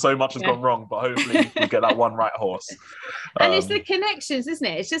crossed, because so much has gone wrong, but hopefully we get that one right horse. And it's the connections, isn't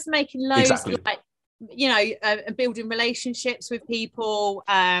it? It's just making loads building relationships with people.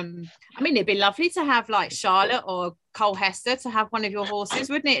 It'd be lovely to have like Charlotte or Cole Hester to have one of your horses,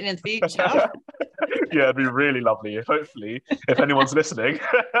 wouldn't it, in the future? It'd be really lovely. Hopefully, if anyone's listening.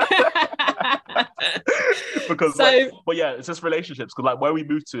 Because it's just relationships. Because where we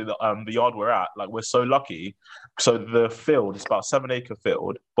moved to, the yard we're at, we're so lucky. So the field is about 7-acre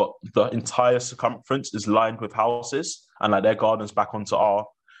field, but the entire circumference is lined with houses, and their gardens back onto our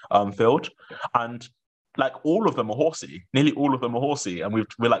field, and all of them are horsey. Nearly all of them are horsey, and we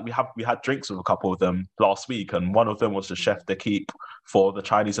had drinks with a couple of them last week, and one of them was the chef d'équipe for the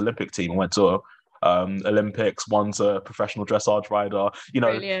Chinese Olympic team and went to Olympics. One's a professional dressage rider.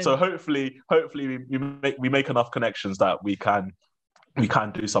 Brilliant. So hopefully we make enough connections that we can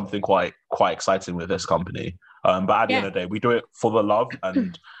do something quite exciting with this company. But at the end of the day, we do it for the love,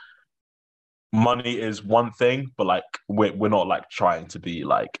 and money is one thing, but we're not trying to be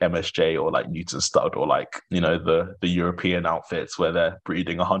like MSJ or Newton Stud or the European outfits where they're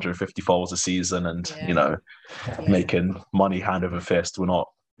breeding 150 foals a season and making money hand over fist. We're not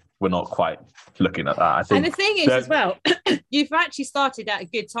we're not quite looking at that. I think. And the thing is, as well, you've actually started at a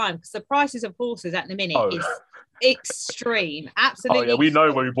good time because the prices of horses at the minute is extreme. Absolutely. Oh yeah, we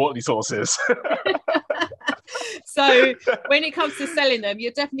know where we bought these horses. So when it comes to selling them,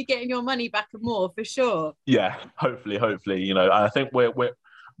 you're definitely getting your money back and more for sure. Yeah, hopefully, you know, I think we're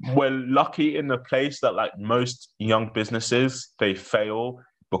lucky in the place that like most young businesses, they fail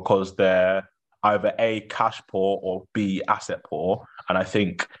because they're either A, cash poor, or B, asset poor. And I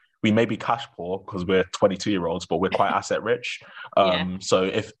think we may be cash poor because we're 22-year-olds, but we're quite asset rich. So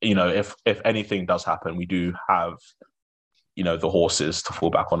if anything does happen, we do have, you know, the horses to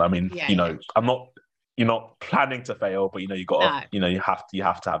fall back on. I mean, you're not planning to fail, but you know, you have to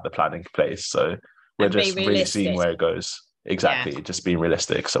have the plan in place. So we're just really seeing where it goes. Exactly, just being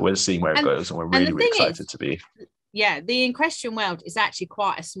realistic. So we're seeing where it goes, and we're really excited to be. Yeah, the equestrian world is actually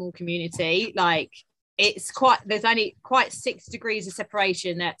quite a small community. Like there's only quite 6 degrees of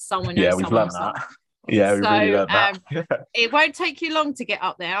separation that someone knows. Yeah, we've learned that. Yeah, we really learned that. It won't take you long to get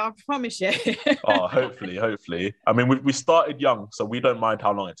up there, I promise you. Oh, hopefully. I mean, we started young, so we don't mind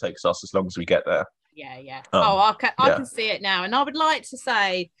how long it takes us as long as we get there. Yeah. I can see it now. And I would like to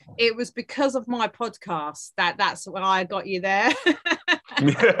say it was because of my podcast that's when I got you there.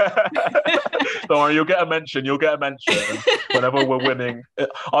 Don't worry, you'll get a mention whenever we're winning.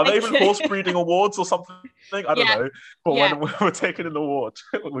 Are they even horse breeding awards or something? I don't know. But when we're taking an award,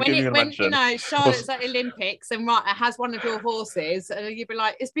 we're giving a mention. You know, Charlotte's at Olympics and has one of your horses, and you'd be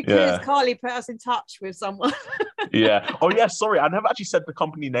like, it's because Carly put us in touch with someone. Yeah. Oh yeah, sorry, I never actually said the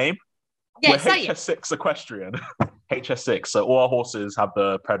company name. Yeah, we're HS6 Equestrian. HS6. So all our horses have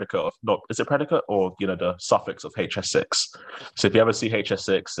the predicate of is it predicate or the suffix of HS6. So if you ever see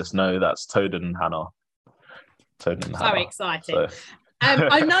HS6, just know that's Toad and Hannah. So exciting. So.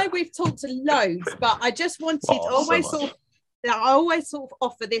 I know we've talked loads, but I just wanted I always sort of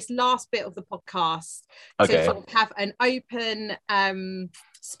offer this last bit of the podcast to sort of have an open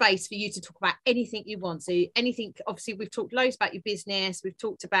space for you to talk about anything you want. So anything, obviously we've talked loads about your business, we've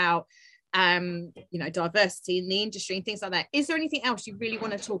talked about diversity in the industry and things like that. Is there anything else you really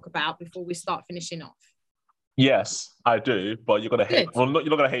want to talk about before we start finishing off? Yes, I do, but you're gonna hate. Well, you're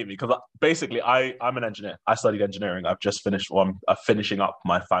not gonna hate me because basically, I'm an engineer. I studied engineering. I've just finished. I'm finishing up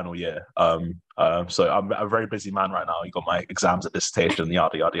my final year. So I'm a very busy man right now. You got my exams at dissertation,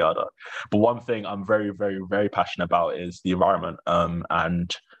 yada yada yada. But one thing I'm very, very, very passionate about is the environment.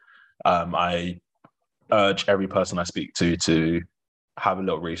 And I urge every person I speak to have a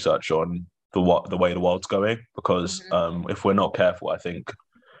little research on the way the world's going, because if we're not careful, I think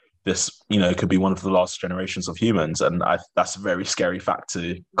this, could be one of the last generations of humans, and that's a very scary fact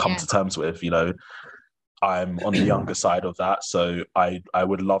to come to terms with. I'm on the younger side of that, so I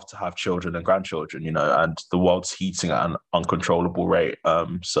would love to have children and grandchildren, and the world's heating at an uncontrollable rate.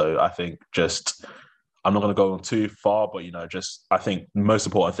 So I think I'm not going to go on too far, but I think the most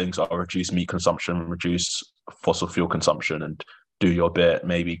important things are reduce meat consumption, reduce fossil fuel consumption, and do your bit.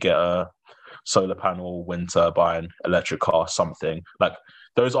 Maybe get a solar panel, wind turbine, electric car, something like.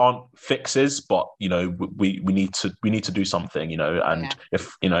 Those aren't fixes, but we need to do something, and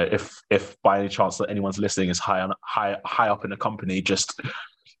if by any chance that anyone's listening is high up in a company, just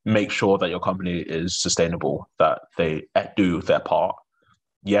make sure that your company is sustainable, that they do their part.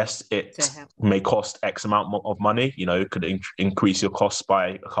 Yes, it may cost X amount of money, could increase your costs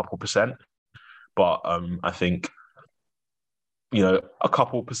by a couple percent, but I think a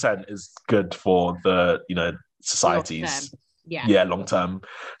couple percent is good for the societies. Long term.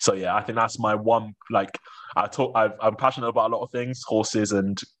 So I think that's my one. I'm passionate about a lot of things, horses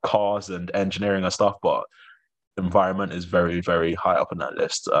and cars and engineering and stuff, but environment is very, very high up on that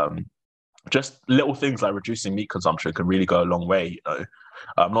list. Just little things like reducing meat consumption can really go a long way.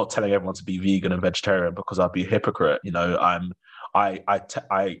 I'm not telling everyone to be vegan and vegetarian because I'd be a hypocrite.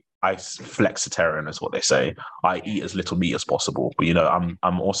 I flexitarian is what they say. I eat as little meat as possible, but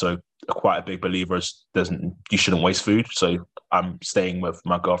I'm also quite a big believer you shouldn't waste food. So I'm staying with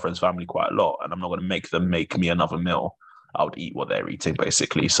my girlfriend's family quite a lot, and I'm not going to make them make me another meal. I would eat what they're eating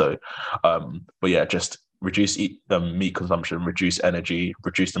basically. So, just reduce meat consumption, reduce energy,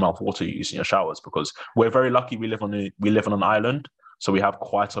 reduce the amount of water you use in your showers, because we're very lucky. We live on an island, so we have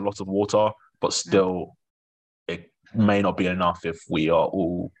quite a lot of water, but still it may not be enough if we are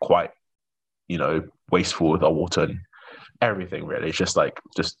all quite, wasteful with our water and everything. Really, it's just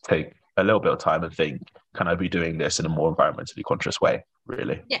take a little bit of time and think, can I be doing this in a more environmentally conscious way?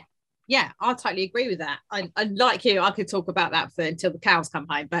 Really? Yeah. Yeah, I totally agree with that. I like you, I could talk about that for until the cows come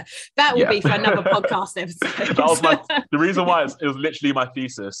home, but that will be for another podcast episode. That was the reason why it was literally my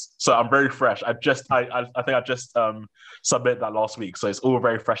thesis. So I'm very fresh. I think I just submitted that last week. So it's all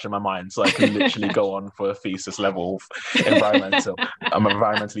very fresh in my mind. So I can literally go on for a thesis level of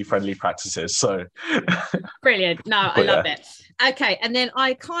environmentally friendly practices. So brilliant. No, I love it. Okay, and then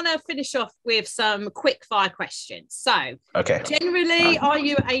I kind of finish off with some quick fire questions. So okay. Generally, are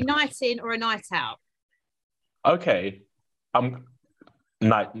you a night in or a night out? Okay. I'm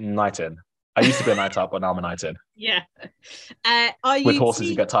night in. I used to be a night out, but now I'm a night in. Yeah. Are you with horses,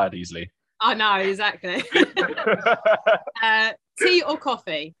 you get tired easily. I know, exactly. Tea or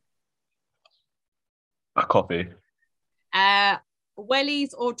coffee? A coffee.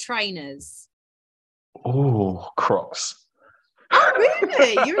 Wellies or trainers? Oh, Crocs. Oh,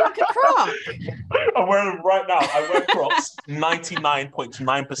 really? You're like a croc. I'm wearing them right now. I wear Crocs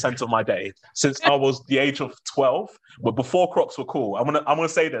 99.9% of my day since I was the age of 12. But before Crocs were cool, I'm gonna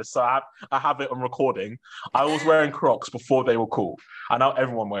say this. So I have it on recording. I was wearing Crocs before they were cool, and now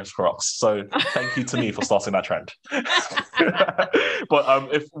everyone wears Crocs. So thank you to me for starting that trend.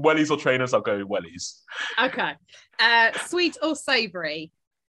 But if wellies or trainers, I'll go wellies. Okay. Sweet or savoury?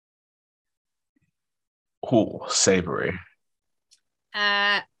 Oh, savoury.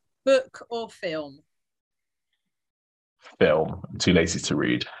 Book or film? Film. I'm too lazy to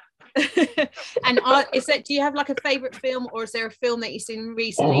read. And do you have like a favourite film, or is there a film that you've seen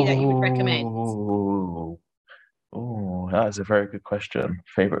recently that you would recommend? Oh, that is a very good question.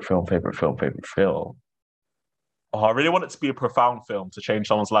 Favorite film. Oh, I really want it to be a profound film to change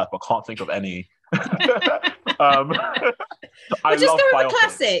someone's life, but I can't think of any. Just go with a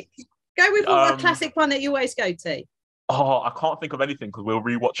classic. Go with a classic one that you always go to. Oh, I can't think of anything because we're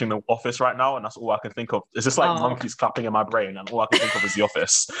rewatching The Office right now, and that's all I can think of. It's just like monkeys clapping in my brain, and all I can think of is The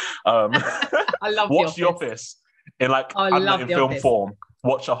Office. I love watch The Office in film form.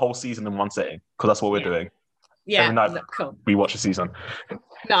 Watch a whole season in one sitting because that's what we're doing. Yeah, every night cool. We watch a season.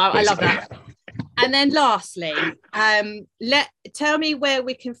 No, basically. I love that. And then lastly, tell me where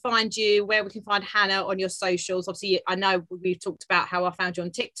we can find you, where we can find Hannah on your socials. Obviously, I know we've talked about how I found you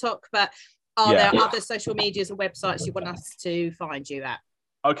on TikTok, but are there other social medias or websites you want us to find you at?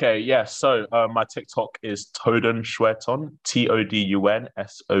 Okay, yeah. So my TikTok is Todun Shwetan, TODUNSOETAN.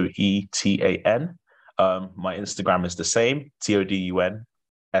 My Instagram is the same, TODUNSOETAN.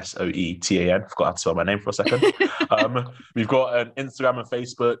 Forgot how to spell my name for a second. We've got an Instagram and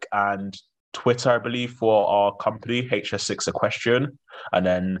Facebook and Twitter, I believe, for our company, HS6 Equestrian. And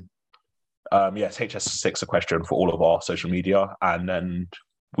then, it's HS6 Equestrian for all of our social media. And then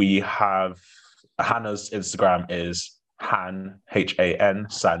we have Hannah's Instagram is Han, HAN,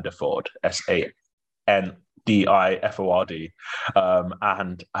 Sandiford, SANDIFORD.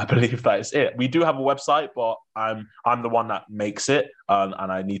 And I believe that is it. We do have a website, but I'm the one that makes it, and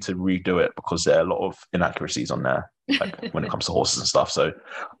I need to redo it because there are a lot of inaccuracies on there, like when it comes to horses and stuff. So,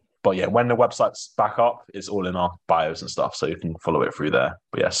 but yeah, when the website's back up, it's all in our bios and stuff, so you can follow it through there.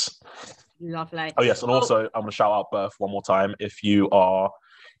 But yes. Lovely. Oh yes, and also I'm gonna shout out Birth one more time.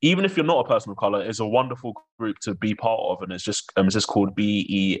 Even if you're not a person of color, it's a wonderful group to be part of, and it's just called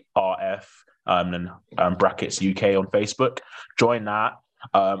BERF and brackets UK on Facebook. Join that,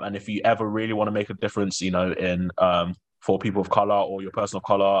 and if you ever really want to make a difference, in for people of color or your person of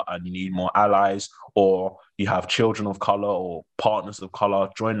color, and you need more allies, or you have children of color or partners of color,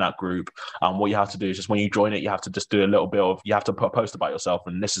 join that group. What you have to do is just when you join it, you have to just do a little bit of, you have to put a post about yourself,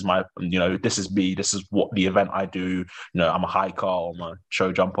 and this is my, this is me, this is what the event I do. I'm a hiker, or I'm a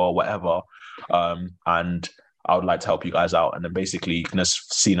show jumper, or whatever, and I would like to help you guys out. And then basically you can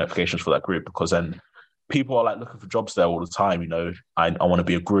just see notifications for that group, because then people are like looking for jobs there all the time. I want to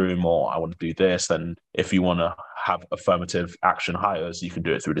be a groom, or I want to do this. And if you want to have affirmative action hires, you can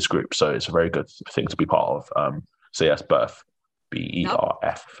do it through this group. So it's a very good thing to be part of. So yes, Birth,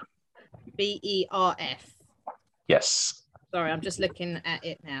 BERF. BERF. Yes. Sorry, I'm just looking at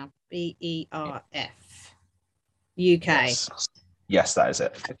it now. BERF. UK. Yes, that is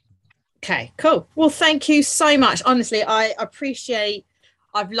it. Okay, cool. Well, thank you so much. Honestly,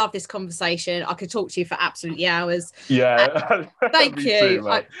 I've loved this conversation. I could talk to you for absolutely hours. Yeah. Thank you. Too,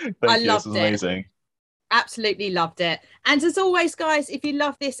 I loved it. Amazing. Absolutely loved it. And as always, guys, if you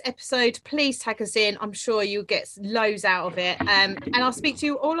love this episode, please tag us in. I'm sure you'll get loads out of it. And I'll speak to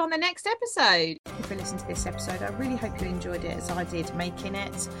you all on the next episode. Thank you for listening to this episode. I really hope you enjoyed it as I did making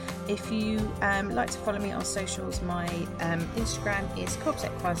it. If you like to follow me on socials, my Instagram is Cobbs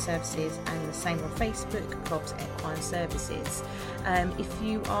Equine Services, and the same on Facebook, Cobbs Equine Services. If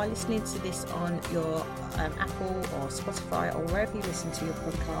you are listening to this on your Apple or Spotify or wherever you listen to your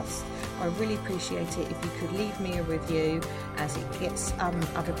podcast, I really appreciate it if you could leave me a review, as it gets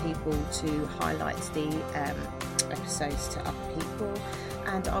other people to highlight the episodes to other people.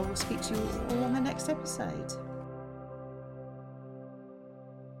 And I will speak to you all on the next episode.